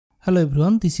Hello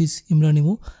everyone, this is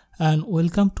Imranimu and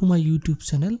welcome to my YouTube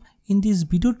channel. In this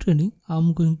video training,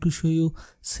 I'm going to show you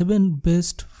 7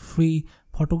 best free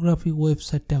photography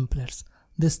website templates.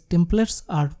 These templates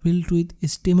are built with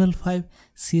HTML5,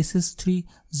 CSS3,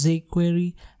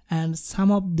 jQuery, and some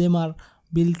of them are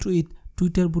built with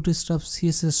Twitter Bootstrap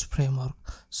CSS framework.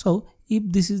 So if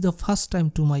this is the first time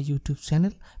to my YouTube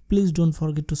channel, please don't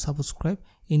forget to subscribe.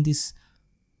 In this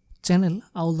channel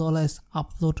I will always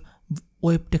upload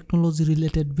web technology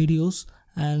related videos,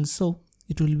 and so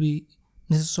it will be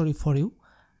necessary for you.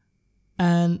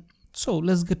 And so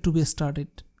let's get to be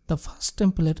started. The first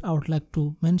template I would like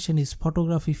to mention is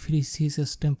photography free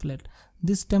CSS template.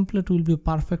 This template will be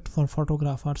perfect for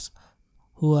photographers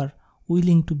who are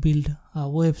willing to build a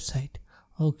website.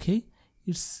 Okay,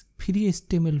 it's free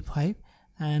HTML5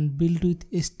 and built with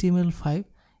HTML5.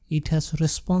 It has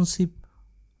responsive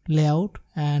layout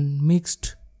and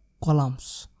mixed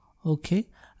columns, okay,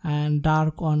 and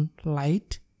dark on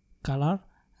light color,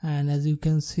 and as you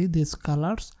can see these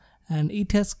colors, and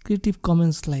it has Creative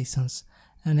Commons license,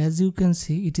 and as you can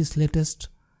see it is latest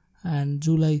and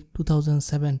July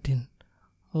 2017.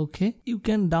 Okay, you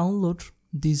can download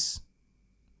these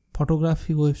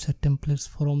photography website templates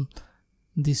from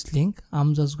this link.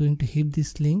 I'm just going to hit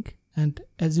this link, and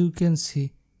as you can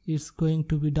see it's going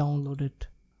to be downloaded.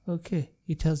 Okay,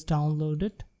 it has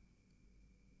downloaded.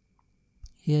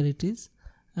 Here it is,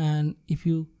 and if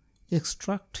you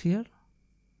extract here,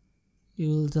 you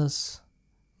will just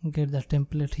get the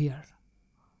template here.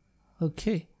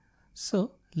 Okay,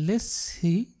 so let's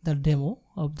see the demo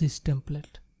of this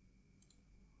template.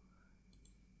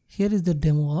 Here is the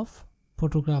demo of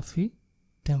photography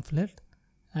template,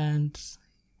 and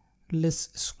let's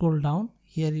scroll down.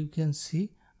 Here you can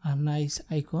see a nice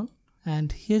icon,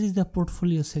 and here is the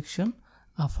portfolio section.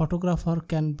 A photographer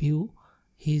can view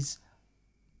his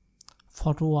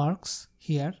photo works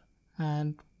here,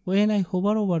 and when I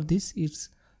hover over this, it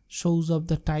shows up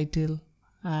the title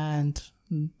and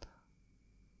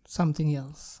something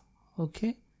else.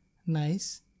 Okay,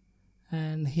 nice.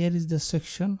 And here is the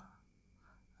section,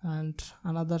 and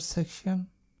another section,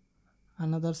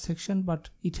 but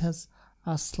it has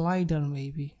a slider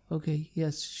maybe. Okay,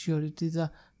 yes, sure, it is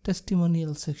a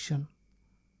testimonial section,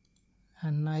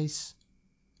 and nice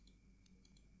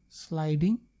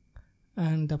sliding,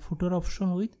 and the footer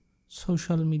option with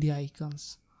social media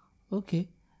icons. Okay,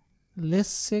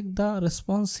 let's check the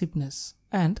responsiveness,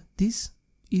 and this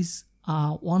is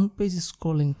a one-page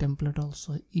scrolling template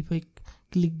also. If I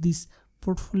click this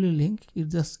portfolio link, it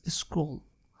just scroll,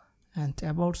 and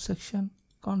about section,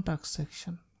 contact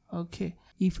section. Okay,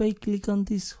 if I click on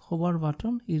this hover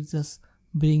button, it just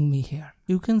bring me here.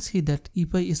 You can see that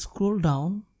if I scroll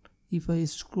down,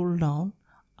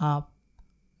 up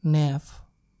nav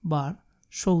bar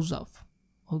shows up.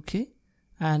 Okay,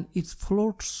 and it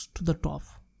floats to the top,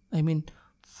 I mean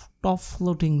top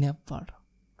floating nav bar,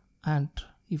 and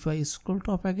if I scroll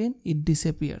top again, it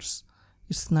disappears.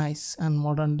 It's nice and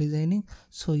modern designing,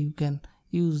 so you can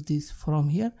use this from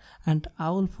here, and I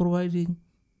will provide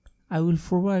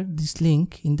this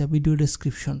link in the video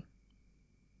description.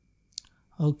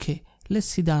 Okay, let's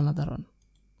see the another one.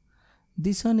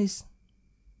 This one is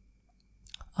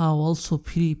also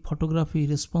free photography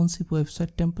responsive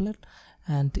website template,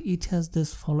 and it has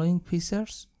this following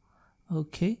features.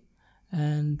 Okay,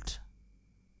 and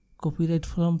copyright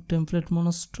from template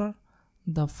monster.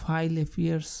 The file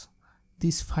appears.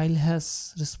 This file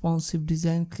has responsive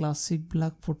design, classic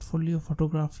black portfolio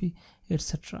photography,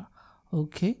 etc.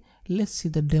 Okay, let's see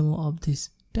the demo of this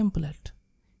template.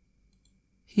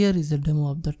 Here is the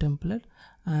demo of the template,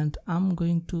 and I'm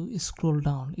going to scroll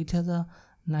down. It has a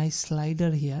nice slider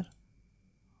here.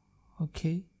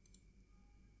 Okay,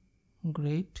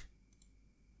 great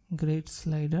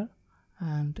slider,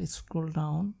 and scroll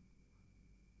down.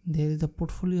 There is the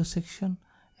portfolio section.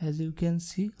 As you can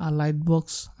see, a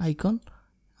lightbox icon.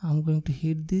 I'm going to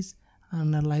hit this,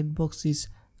 and a lightbox is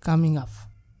coming up.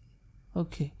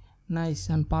 Okay, nice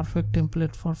and perfect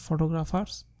template for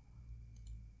photographers.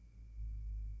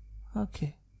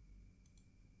 Okay,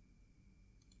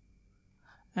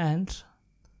 and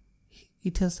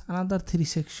it has another 3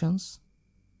 sections,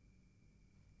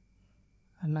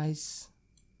 a nice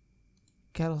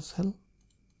carousel,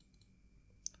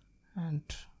 and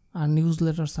a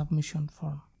newsletter submission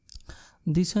form.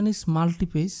 This one is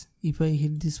multi-page. If I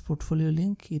hit this portfolio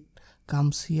link, it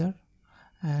comes here,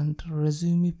 and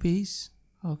resume page.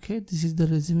 Okay, this is the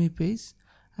resume page,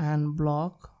 and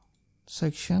blog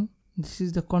section. This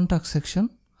is the contact section.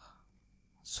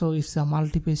 So it's a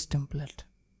multi-page template.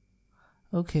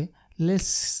 Okay,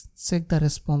 let's check the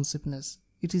responsiveness.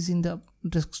 It is in the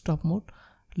desktop mode,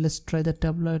 let's try the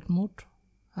tabloid mode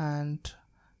and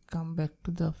come back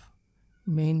to the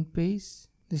main page.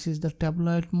 This is the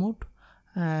tabloid mode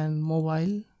and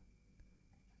mobile.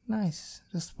 Nice,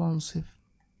 responsive.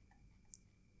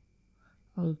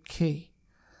 Okay,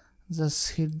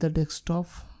 just hit the desktop,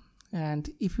 and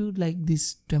if you like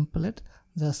this template,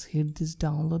 just hit this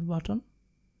download button.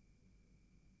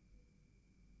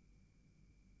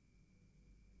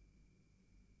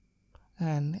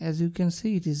 And as you can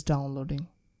see, it is downloading.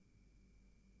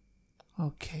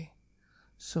 Okay,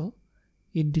 so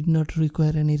it did not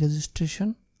require any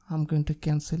registration. I'm going to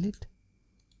cancel it.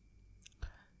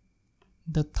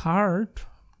 The third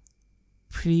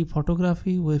free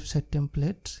photography website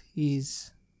template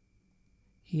is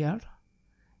here.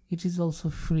 It is also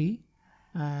free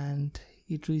and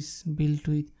it is built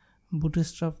with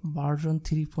Bootstrap version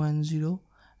 3.0,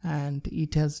 and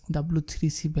it has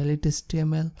W3C valid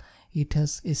HTML, it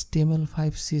has HTML5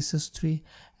 CSS3,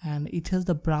 and it has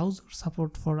the browser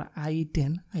support for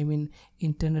IE10, I mean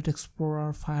Internet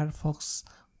Explorer, Firefox,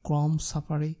 Chrome,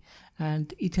 Safari,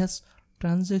 and it has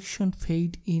transaction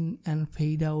fade in and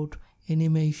fade out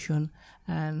animation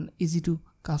and easy to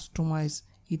customize.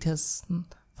 It has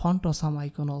font awesome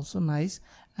icon also, nice,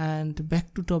 and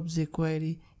back to top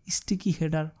jQuery, sticky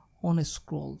header on a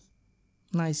scroll,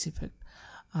 nice effect.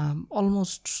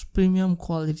 Almost premium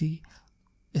quality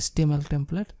HTML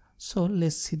template. So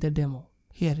let's see the demo.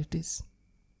 Here it is.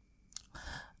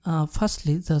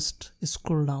 Firstly, just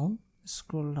scroll down.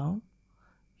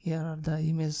 Here are the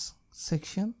image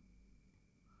section,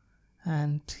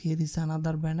 and here is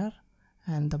another banner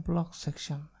and the block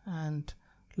section and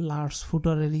large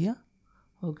footer area.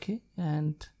 Okay,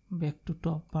 and back to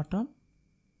top button.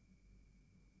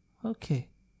 Okay,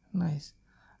 nice.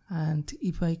 And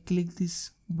if I click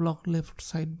this block left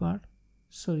sidebar,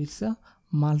 so it's a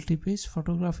multi-page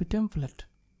photography template.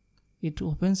 It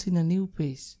opens in a new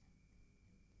page.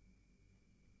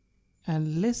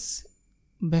 And let's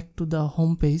back to the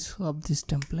home page of this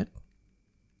template.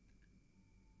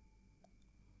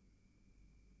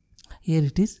 Here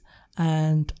it is,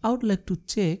 and I would like to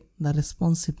check the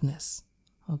responsiveness.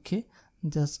 Okay,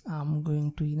 just I'm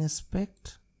going to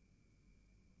inspect.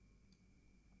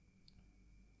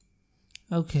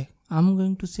 Okay, I'm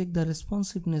going to check the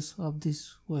responsiveness of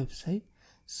this website.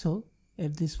 So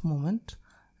at this moment,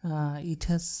 it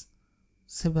has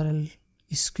several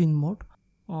screen mode.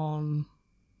 On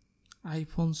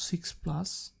iPhone 6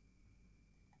 Plus,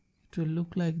 it will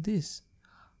look like this.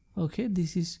 Okay,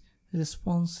 this is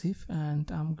responsive,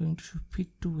 and I'm going to fit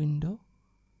to window.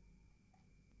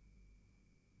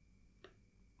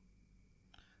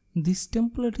 This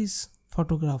template is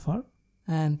photographer,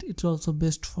 and it's also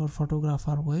best for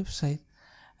photographer website.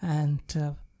 And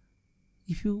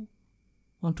if you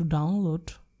want to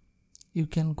download, you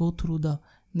can go through the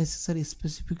necessary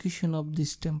specification of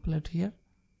this template here.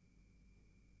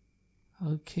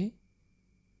 Okay,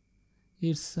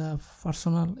 it's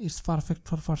perfect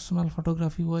for personal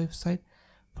photography website,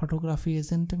 photography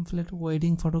agent template,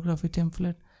 wedding photography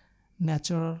template,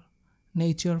 nature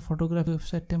photography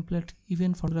website template,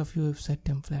 even photography website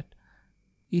template.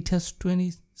 It has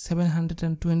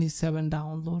 2727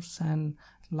 downloads and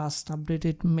last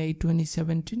updated May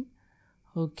 2017.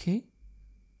 Okay,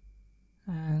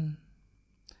 and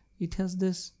it has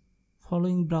this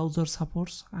following browser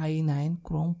supports: IE9,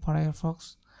 Chrome,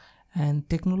 Firefox, and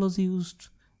technology used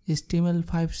HTML5,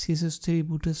 CSS3,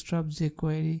 Bootstrap,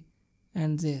 jQuery,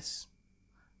 and JS.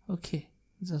 Okay,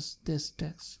 just this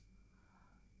text.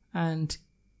 And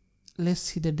let's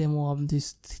see the demo of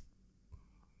this.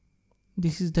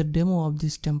 This is the demo of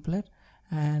this template,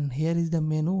 and here is the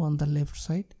menu on the left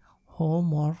side: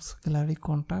 home, works, gallery,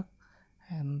 contact,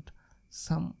 and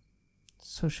some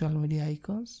social media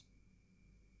icons.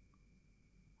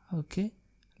 Okay,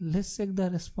 let's check the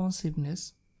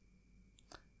responsiveness.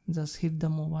 Just hit the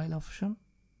mobile option,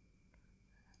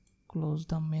 close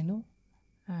the menu,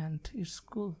 and it's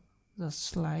cool. Just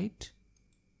slide.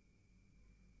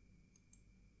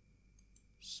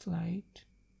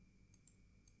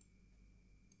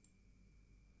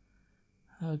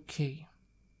 Okay,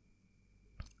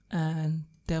 and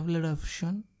tab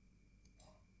option.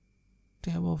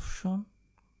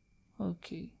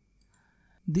 Okay,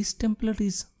 this template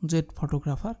is Jet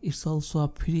Photographer. It's also a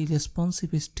free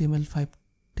responsive HTML5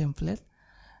 template,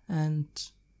 and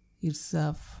it's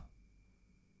a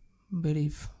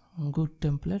very good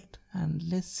template. And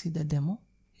let's see the demo.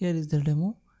 Here is the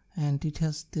demo, and it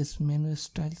has this menu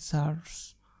style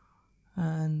search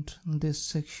and this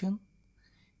section.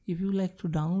 If you like to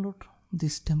download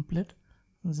this template,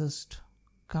 just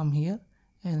come here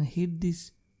and hit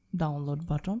this download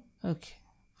button. Okay,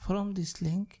 from this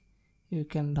link you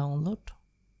can download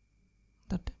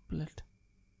the template.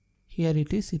 Here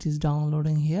it is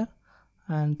downloading here,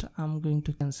 and I'm going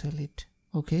to cancel it.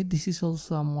 Okay, this is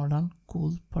also a modern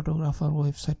cool photographer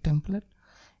website template.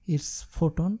 It's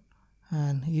Photon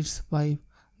and it's by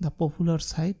the popular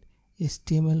site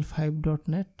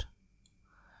html5.net.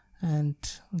 and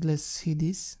let's see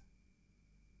this.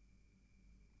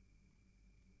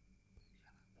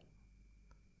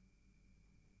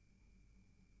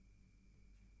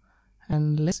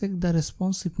 And let's check the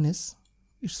responsiveness.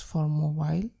 It's for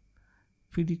mobile,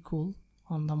 pretty cool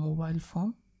on the mobile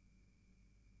phone.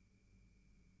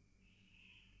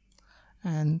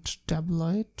 And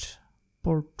tabloid,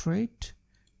 portrait,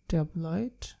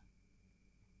 tabloid,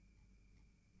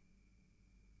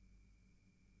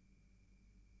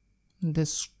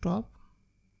 desktop.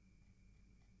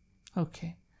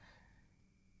 Okay,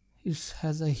 it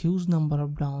has a huge number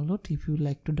of download. If you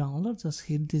like to download, just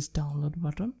hit this download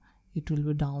button. It will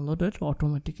be downloaded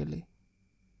automatically.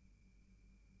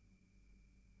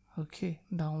 Okay,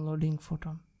 downloading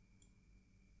Photon.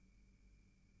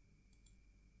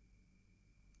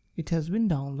 It has been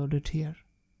downloaded here.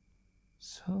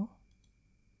 So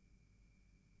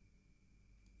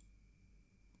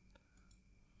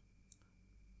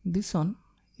this one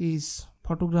is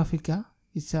Photographica.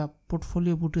 It's a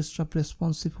portfolio bootstrap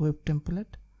responsive web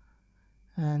template,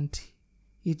 and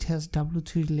it has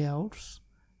W3 layouts,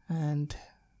 and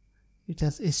it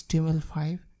has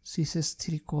HTML5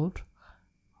 CSS3 code.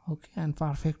 Okay, and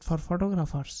perfect for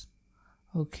photographers.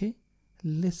 Okay,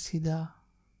 let's see the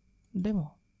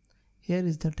demo. Here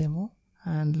is the demo,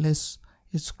 and let's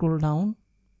scroll down.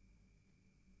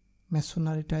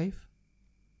 Masonry type.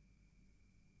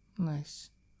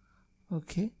 Nice.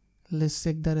 Okay, let's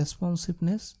check the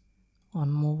responsiveness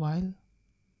on mobile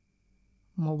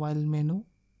menu,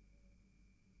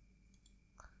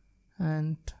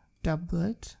 and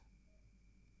tablet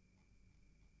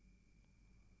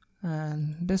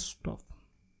and desktop.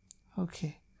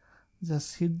 Okay,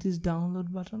 just hit this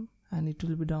download button and it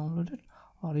will be downloaded,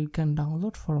 or you can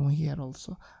download from here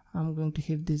also. I'm going to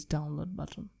hit this download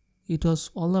button. It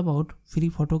was all about free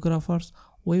photographers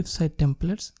website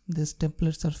templates. These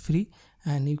templates are free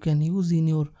and you can use in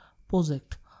your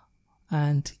project.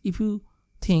 And if you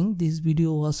think this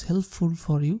video was helpful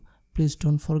for you, please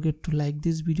don't forget to like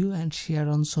this video and share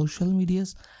on social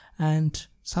medias and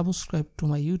subscribe to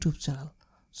my YouTube channel.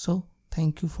 So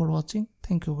thank you for watching.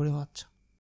 Thank you very much.